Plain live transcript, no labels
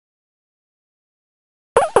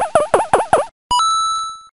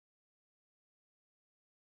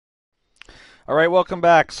All right, welcome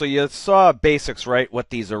back. So you saw basics, right?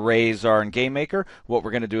 What these arrays are in GameMaker. What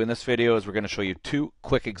we're going to do in this video is we're going to show you two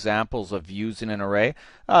quick examples of using an array.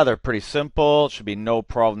 They're pretty simple. It should be no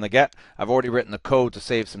problem to get. I've already written the code to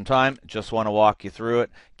save some time. Just want to walk you through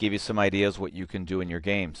it, give you some ideas what you can do in your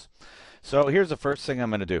games. So here's the first thing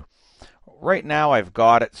I'm going to do. Right now I've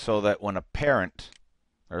got it so that when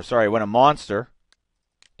when a monster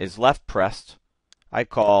is left pressed, I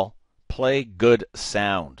call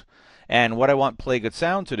PlayGoodSound. And what I want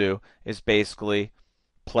PlayGoodSound to do is basically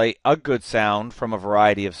play a good sound from a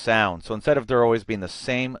variety of sounds. So instead of there always being the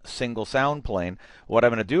same single sound playing, what I'm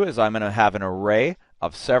going to do is I'm going to have an array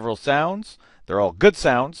of several sounds. They're all good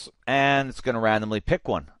sounds, and it's going to randomly pick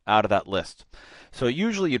one out of that list. So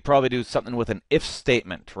usually you'd probably do something with an if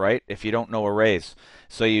statement, right? If you don't know arrays.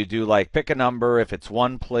 So you do like pick a number. If it's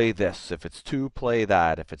 1, play this. If it's 2, play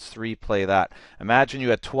that. If it's 3, play that. Imagine you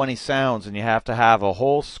had 20 sounds and you have to have a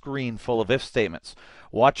whole screen full of if statements.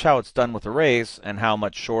 Watch how it's done with arrays and how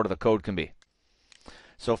much shorter the code can be.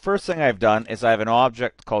 So first thing I've done is I have an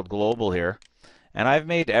object called global here. And I've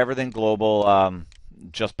made everything global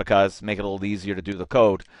just because, make it a little easier to do the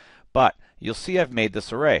code. But you'll see I've made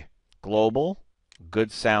this array. Global,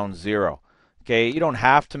 good sound 0. Okay, you don't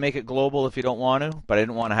have to make it global if you don't want to, but I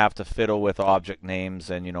didn't want to have to fiddle with object names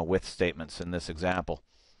and, with statements in this example.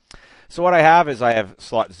 So what I have is I have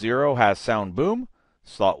slot 0 has sound boom,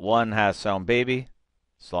 slot 1 has sound baby,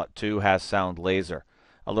 slot 2 has sound laser.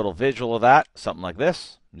 A little visual of that, something like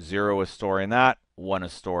this. 0 is storing that, 1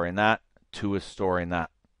 is storing that, 2 is storing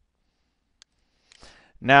that.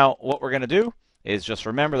 Now, what we're going to do is just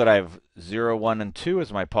remember that I have 0, 1, and 2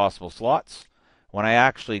 as my possible slots. When I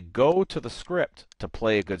actually go to the script to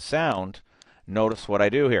play a good sound, notice what I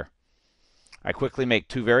do here. I quickly make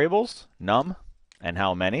two variables, num and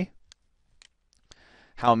how many.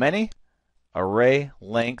 How many? Array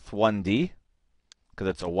length 1D, because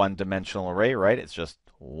it's a one-dimensional array, right? It's just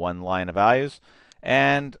one line of values.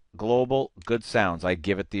 And global good sounds. I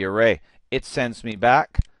give it the array. It sends me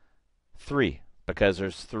back 3, because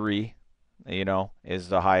there's 3, is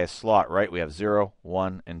the highest slot, right? We have 0,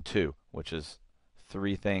 1, and 2, which is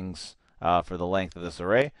 3 things for the length of this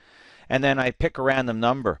array. And then I pick a random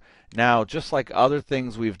number. Now, just like other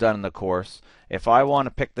things we've done in the course, if I want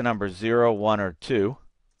to pick the number 0, 1, or 2,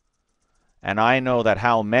 and I know that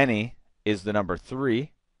how many is the number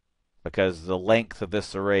 3, because the length of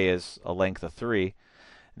this array is a length of 3,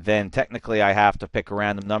 then technically I have to pick a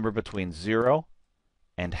random number between 0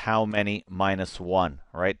 and how many minus 1,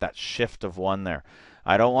 right? That shift of 1 there.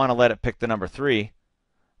 I don't want to let it pick the number 3,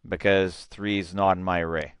 because 3 is not in my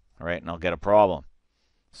array, right? And I'll get a problem.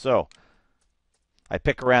 So I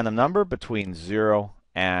pick a random number between 0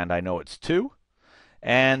 and I know it's 2,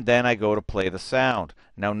 and then I go to play the sound.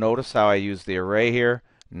 Now notice how I use the array here.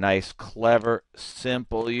 Nice, clever,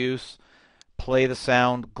 simple use. Play the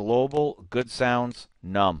sound, global, good sounds,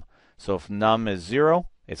 num. So if num is 0,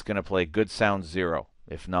 it's going to play good sounds 0.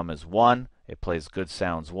 If num is 1, it plays good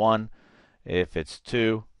sounds 1. If it's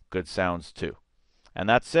 2, good sounds 2. And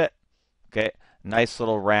that's it. Okay, nice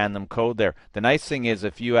little random code there. The nice thing is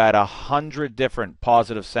if you add 100 different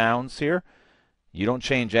positive sounds here, you don't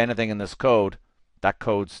change anything in this code. That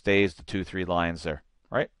code stays the 2, 3 lines there,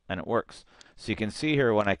 right? And it works. So you can see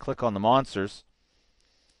here when I click on the monsters,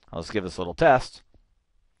 I'll just give this a little test.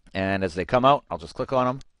 And as they come out, I'll just click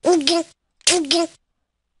on them.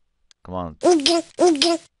 Come on.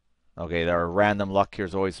 Okay, our random luck here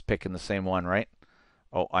is always picking the same one, right?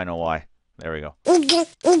 Oh, I know why. There we go.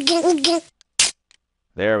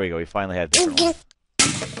 There we go. We finally had different ones.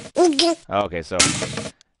 Okay, so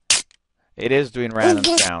it is doing random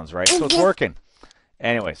sounds, right? So it's working.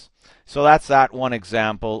 Anyways, so that's that one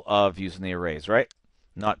example of using the arrays, right?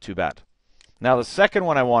 Not too bad. Now the second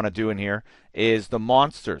one I want to do in here is the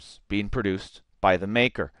monsters being produced by the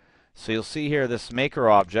maker. So you'll see here this maker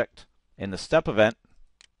object in the step event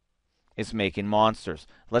is making monsters.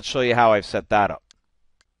 Let's show you how I've set that up.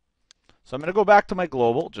 So I'm going to go back to my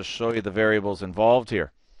global, just show you the variables involved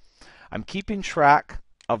here. I'm keeping track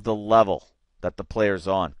of the level that the player's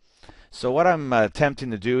on. So what I'm attempting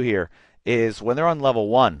to do here is when they're on level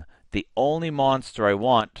 1, the only monster I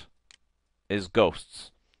want is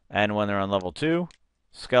ghosts. And when they're on level 2,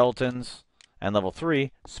 skeletons, and level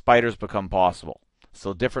 3, spiders become possible.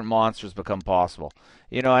 So different monsters become possible.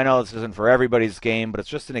 I know this isn't for everybody's game, but it's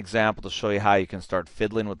just an example to show you how you can start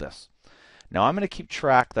fiddling with this. Now I'm going to keep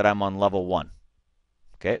track that I'm on level 1.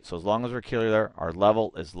 Okay, so as long as we're clear there, our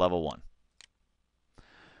level is level 1.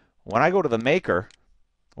 When I go to the maker,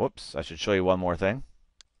 whoops, I should show you one more thing.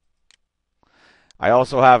 I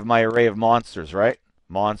also have my array of monsters, right?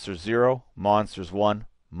 Monsters 0, monsters 1,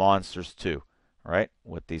 monsters 2. right,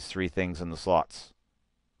 with these three things in the slots.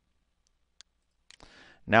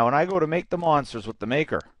 Now when I go to make the monsters with the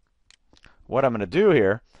maker, what I'm going to do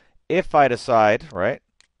here, if I decide, right,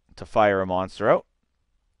 to fire a monster out,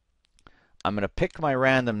 I'm going to pick my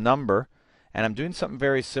random number, and I'm doing something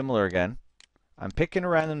very similar again. I'm picking a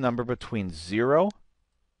random number between 0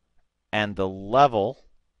 and the level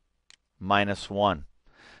 -1.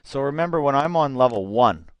 So remember, when I'm on level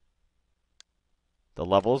 1, the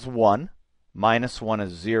level is 1, -1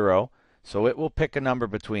 is 0, so it will pick a number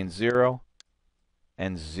between 0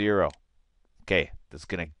 and 0. Okay, that's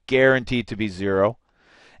going to guarantee to be 0.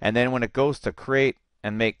 And then when it goes to create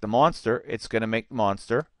and make the monster, it's going to make the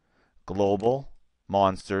monster global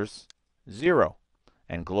monsters 0.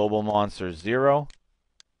 And global monsters 0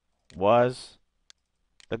 was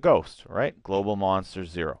the ghost, right? Global monsters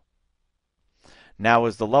 0. Now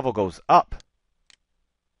as the level goes up,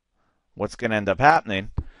 what's going to end up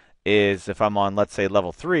happening is if I'm on, let's say,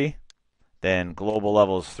 level 3, then global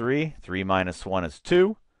level is 3. 3 minus 1 is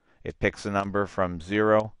 2. It picks a number from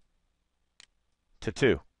 0 to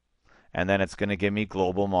 2. And then it's going to give me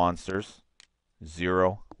global monsters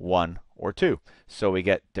 0, 1, or 2. So we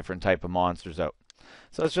get different type of monsters out.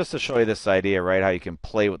 So it's just to show you this idea, right, how you can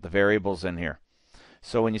play with the variables in here.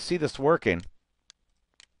 So when you see this working,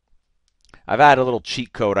 I've added a little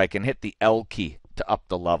cheat code. I can hit the L key to up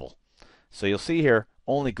the level. So you'll see here,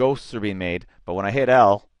 only ghosts are being made, but when I hit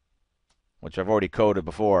L, which I've already coded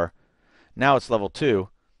before, now it's level 2.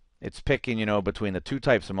 It's picking, between the two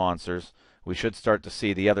types of monsters. We should start to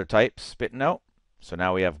see the other types spitting out. So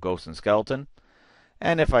now we have ghost and skeleton.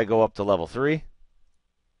 And if I go up to level 3,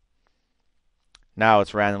 now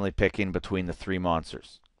it's randomly picking between the three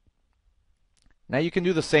monsters. Now you can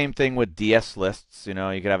do the same thing with DS lists. You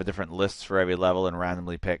could have a different lists for every level and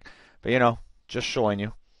randomly pick. But just showing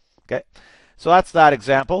you. Okay, so that's that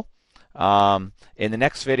example. In the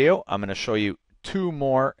next video, I'm going to show you 2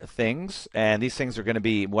 more things, and these things are going to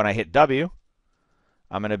be when I hit W.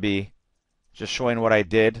 I'm going to be just showing what I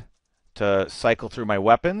did to cycle through my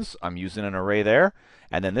weapons. I'm using an array there.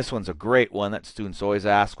 And then this one's a great one that students always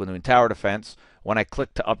ask when doing tower defense. When I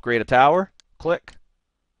click to upgrade a tower, click,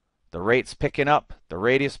 the rate's picking up, the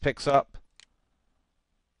radius picks up,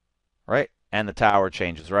 right? And the tower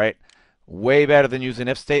changes, right? Way better than using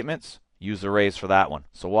if statements. Use arrays for that one.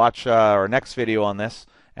 So watch our next video on this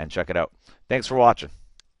and check it out. Thanks for watching.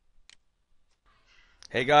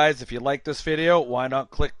 Hey guys, if you like this video, why not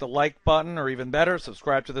click the like button, or even better,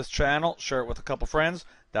 subscribe to this channel, share it with a couple friends.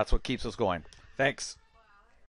 That's what keeps us going. Thanks.